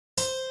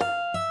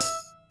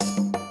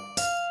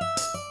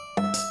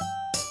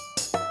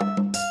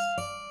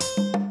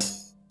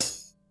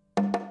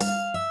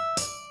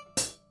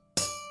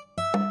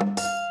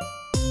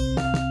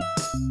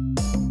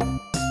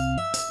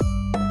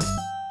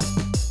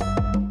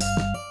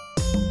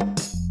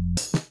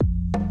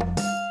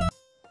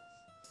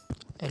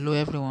Hello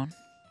everyone,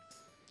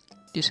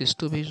 this is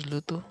Tobayus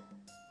Lotto.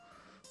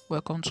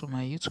 Welcome to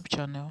my YouTube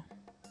channel.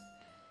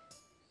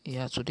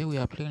 Today we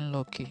are playing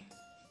Lucky.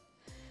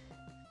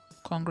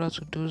 Congrats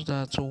to those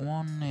that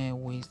won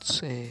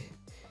with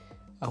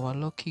our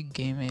lucky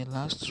game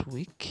last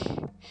week,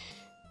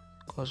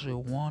 because we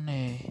won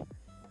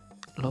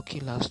Lucky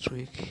last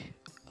week.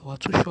 Our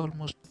tuition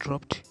almost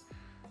dropped,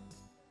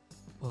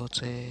 but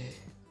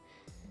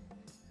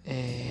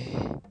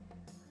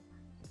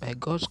by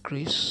God's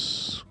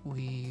grace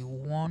we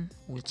won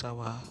with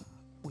our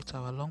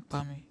long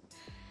perming.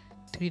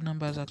 3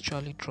 numbers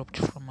actually dropped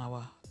from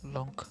our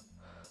long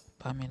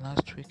perming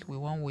last week. We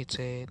won with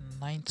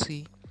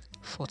 90,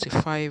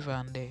 45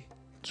 and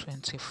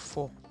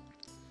 24.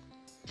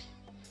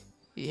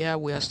 We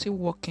are still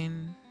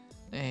working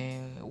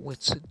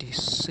with the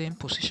same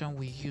position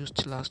we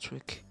used last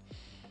week.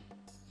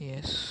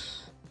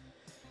 Yes,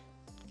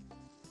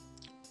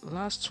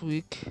 last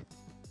week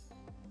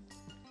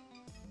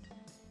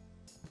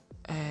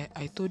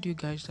I told you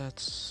guys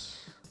that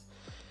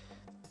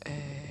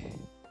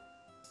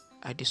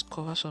I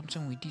discovered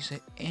something with this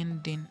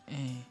ending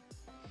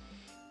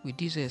with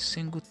this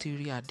single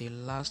theory at the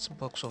last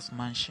box of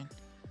mansion.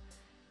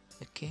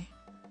 Okay,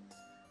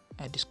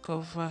 I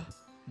discovered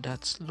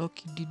that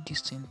Lucky did this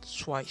thing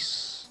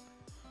twice.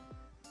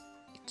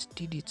 It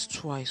did it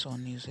twice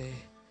on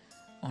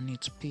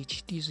its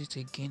page. This is it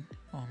again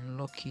on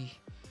Lucky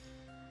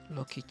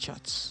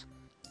charts.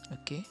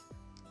 Okay,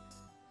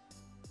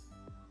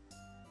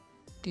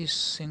 this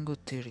single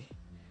theory,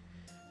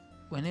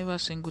 whenever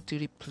single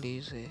theory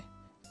plays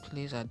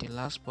at the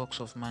last box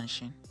of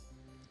mansion,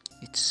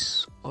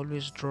 it's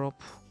always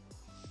drop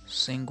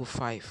single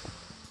 5,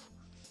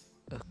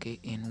 okay,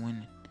 in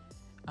winning.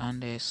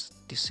 And the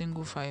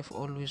single 5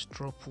 always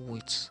drop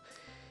with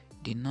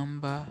the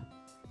number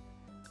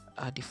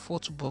at the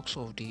 4th box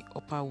of the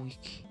upper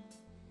week,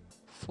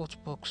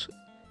 4th box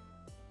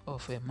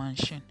of a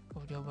mansion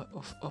of the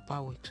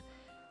upper week.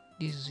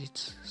 This is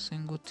it,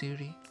 single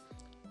theory,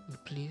 we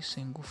play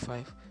single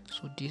 5,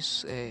 so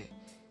this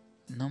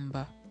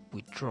number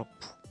will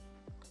drop,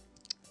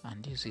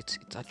 and this is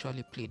it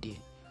actually played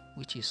there,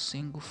 which is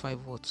single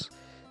 5 what?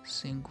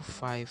 Single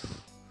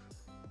 5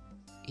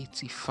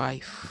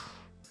 85.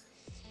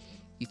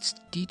 It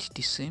did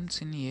the same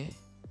thing here,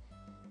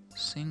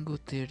 single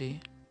theory,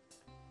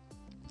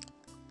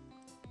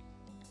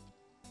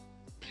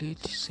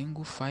 played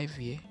single 5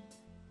 here,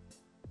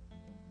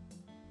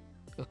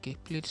 okay,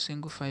 played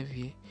single 5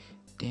 here,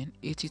 then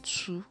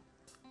 82,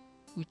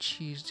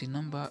 which is the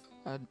number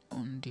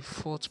on the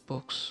 4th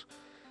box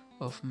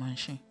of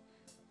mansion,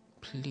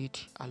 played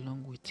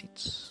along with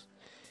it.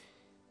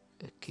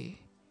 Okay,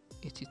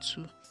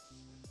 82,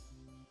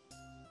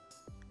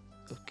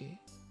 okay,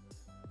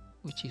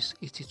 which is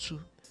 82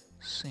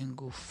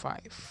 single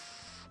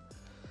 5,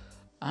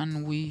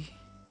 and we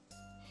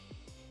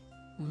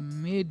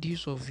made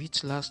use of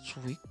it last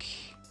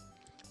week.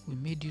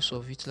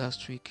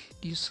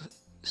 This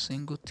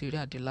single theory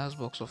at the last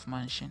box of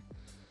mansion.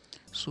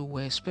 So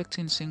we're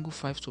expecting single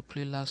 5 to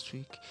play last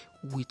week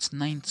with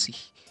 90,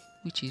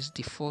 which is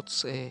the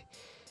 4th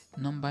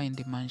number in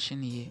the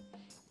mansion here,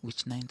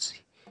 with 90.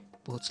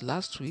 But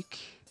last week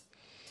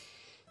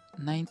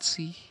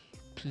 90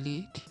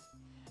 played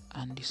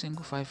and the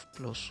single 5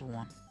 plus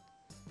 1.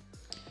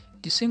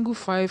 The single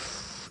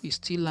 5 is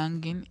still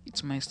hanging.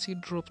 It might still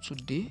drop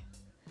today.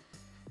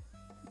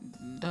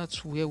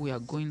 That's where we are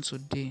going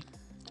today.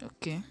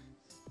 Okay,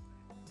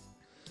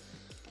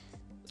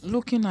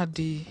 looking at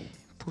the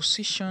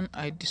position,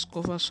 I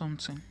discovered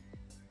something.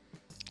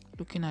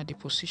 I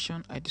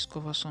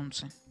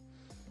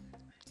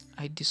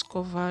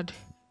discovered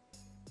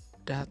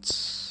that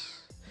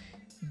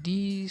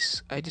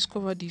these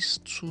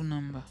two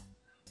number,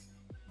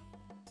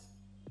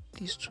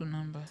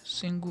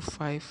 single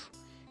 5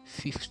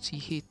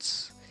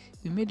 58.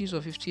 We made use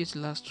of 58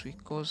 last week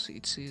because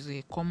it is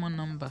a common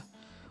number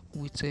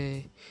with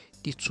the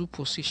 2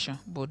 position,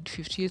 but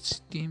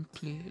 58 didn't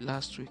play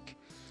last week,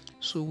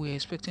 so we're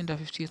expecting that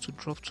 58 to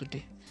drop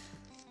today.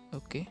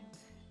 Okay,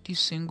 this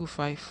single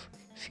 5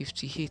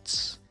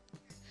 58,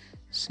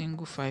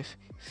 single 5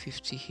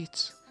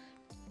 58.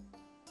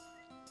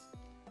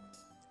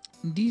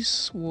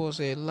 This was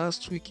a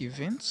last week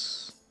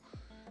event,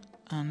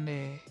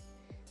 and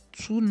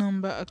 2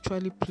 number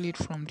actually played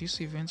from this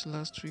event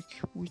last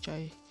week, which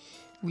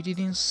we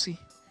didn't see.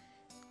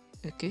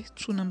 Okay,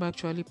 2 number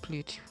actually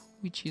played,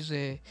 which is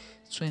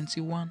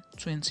 21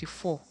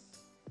 24.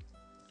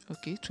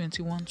 Okay,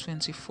 21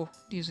 24.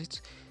 This is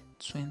it,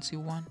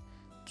 21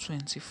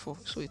 24.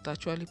 So it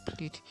actually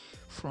played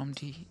from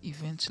the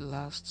event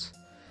last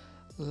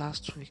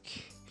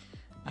week.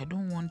 I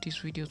don't want this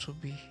video to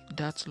be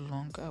that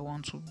long. I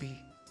want to be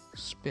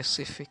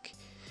specific.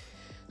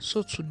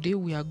 So today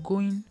we are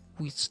going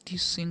with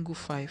this single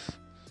 5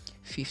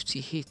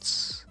 58.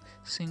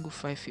 Single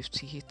 5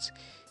 58.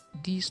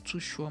 These 2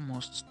 sure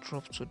must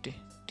drop today.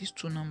 These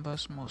 2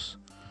 numbers must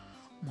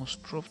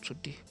drop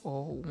today,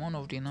 or one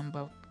of the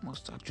number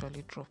must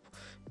actually drop.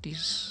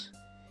 This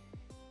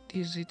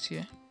is it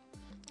here.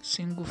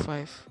 single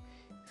 5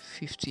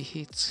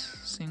 58,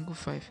 single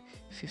 5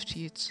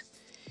 58.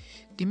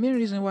 The main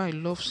reason why I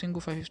love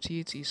single 5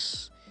 58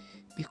 is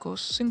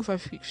because single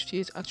 5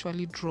 58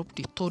 actually dropped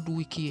the third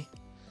week here.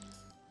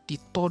 The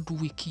third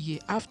week here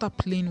after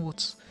playing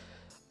what?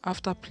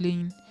 After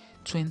playing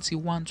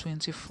 21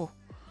 24.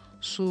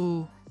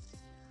 So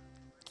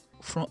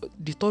from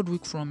the third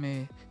week from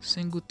a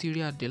single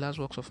 3 at the last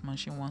works of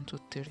machine 1 to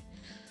 3.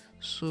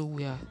 So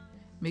we are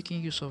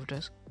making use of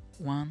that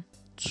 1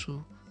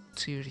 2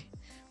 3.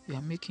 We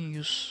are making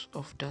use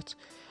of that.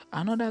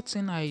 Another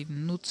thing I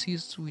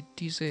noticed with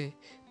this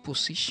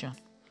position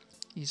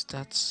is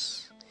that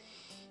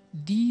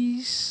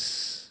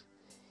this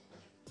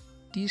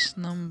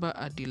number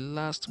at the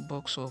last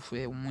box of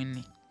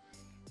winning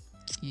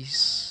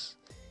is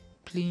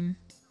playing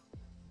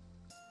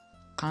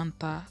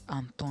counter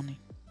and turning.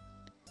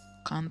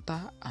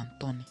 Counter and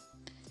turning.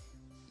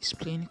 It's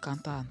playing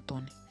counter and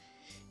turning.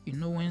 You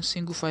know, when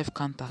single 5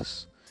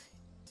 counters,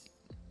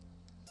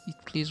 it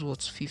plays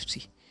what?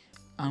 50.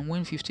 And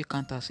when 50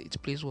 counters,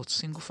 it plays what?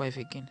 Single 5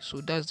 again.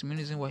 So that's the main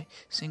reason why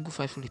single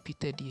 5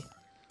 repeated here.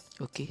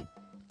 Okay,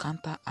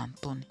 counter and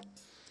turning.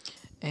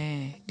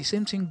 The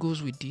same thing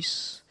goes with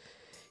this.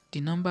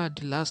 The number at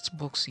the last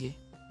box here.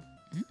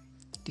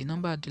 The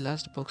number at the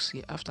last box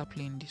here after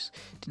playing this.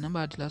 The number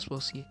at the last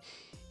box here.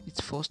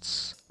 It's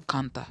first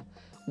counter.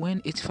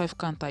 When 85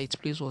 counter, it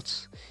plays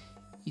what?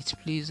 It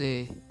plays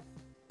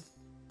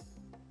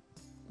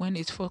when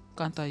 84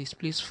 counter, it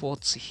plays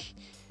 40.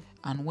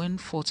 And when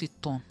 40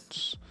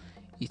 turns,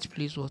 it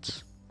plays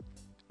what?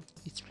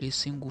 It plays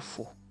single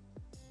 4.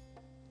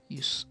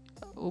 Yes,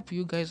 I hope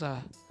you guys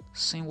are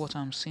seeing what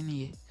I'm saying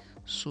here.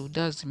 So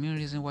that's the main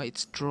reason why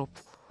it's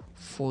dropped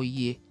for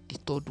here, the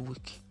third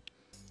week.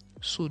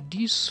 So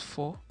this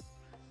 4,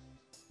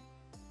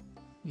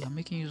 we are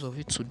making use of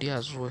it today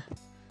as well.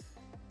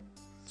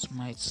 It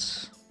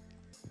might.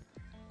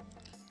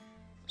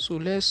 So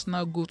let's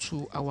now go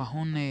to our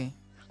own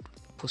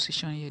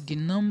position here. The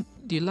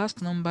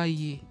last number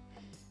here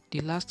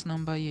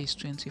is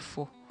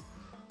 24.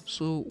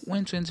 So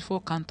when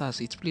 24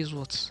 counters, it plays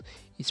what?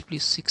 It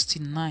plays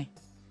 69.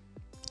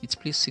 It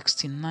plays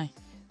 69.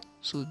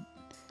 So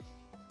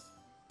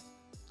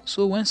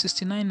when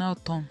 69 now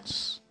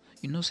turns,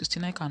 you know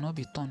 69 cannot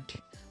be turned.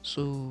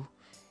 So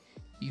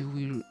you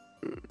will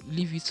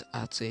leave it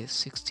at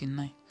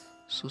 69.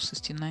 So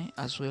 69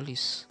 as well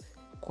is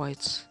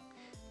quite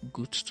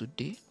good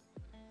today.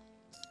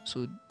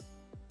 So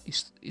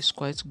it's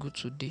quite good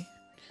today.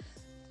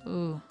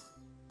 Oh,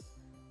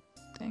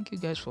 thank you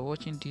guys for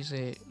watching these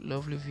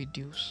lovely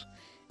videos.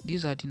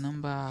 These are the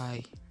number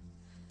I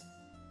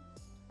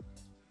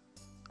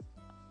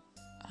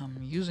am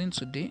using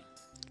today.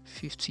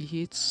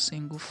 58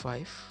 single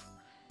 5,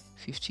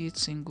 58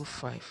 single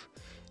 5.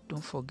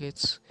 Don't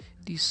forget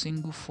this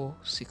single 4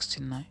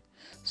 69,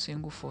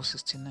 single 4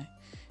 69.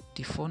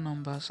 The 4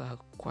 numbers are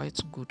quite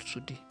good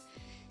today.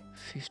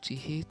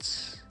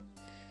 58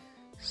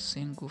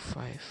 single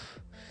 5,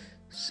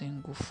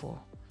 single 4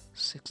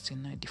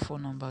 69. The 4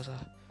 numbers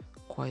are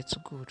quite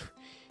good.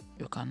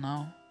 You can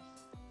now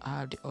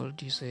add all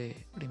these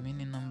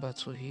remaining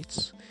numbers to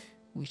it,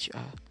 which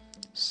are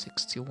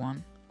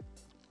 61,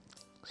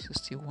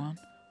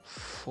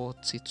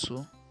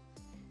 42,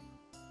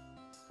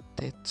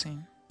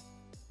 13,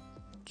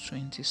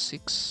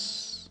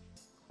 26,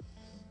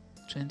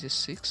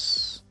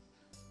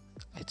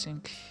 I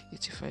think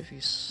 85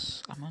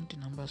 is among the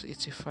numbers.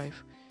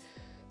 85,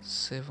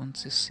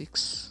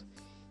 76,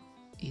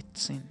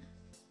 18,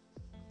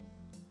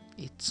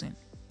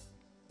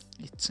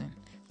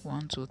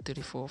 1 2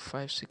 3 4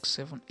 5 6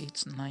 7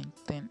 8 9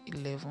 10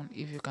 11.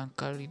 If you can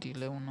carry the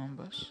 11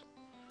 numbers,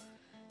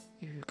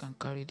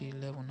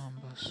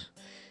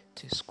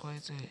 it is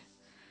quite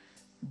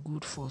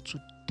good for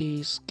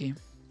today's game.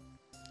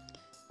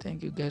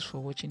 Thank you guys for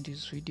watching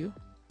this video.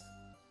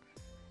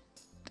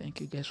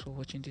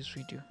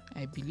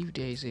 I believe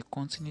there is a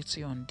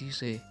continuity on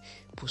this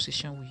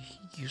position we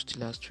used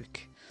last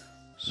week.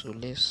 So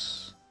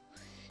let's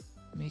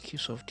make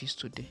use of this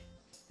today.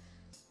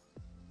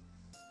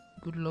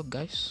 Good luck,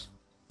 guys.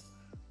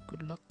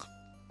 Good luck.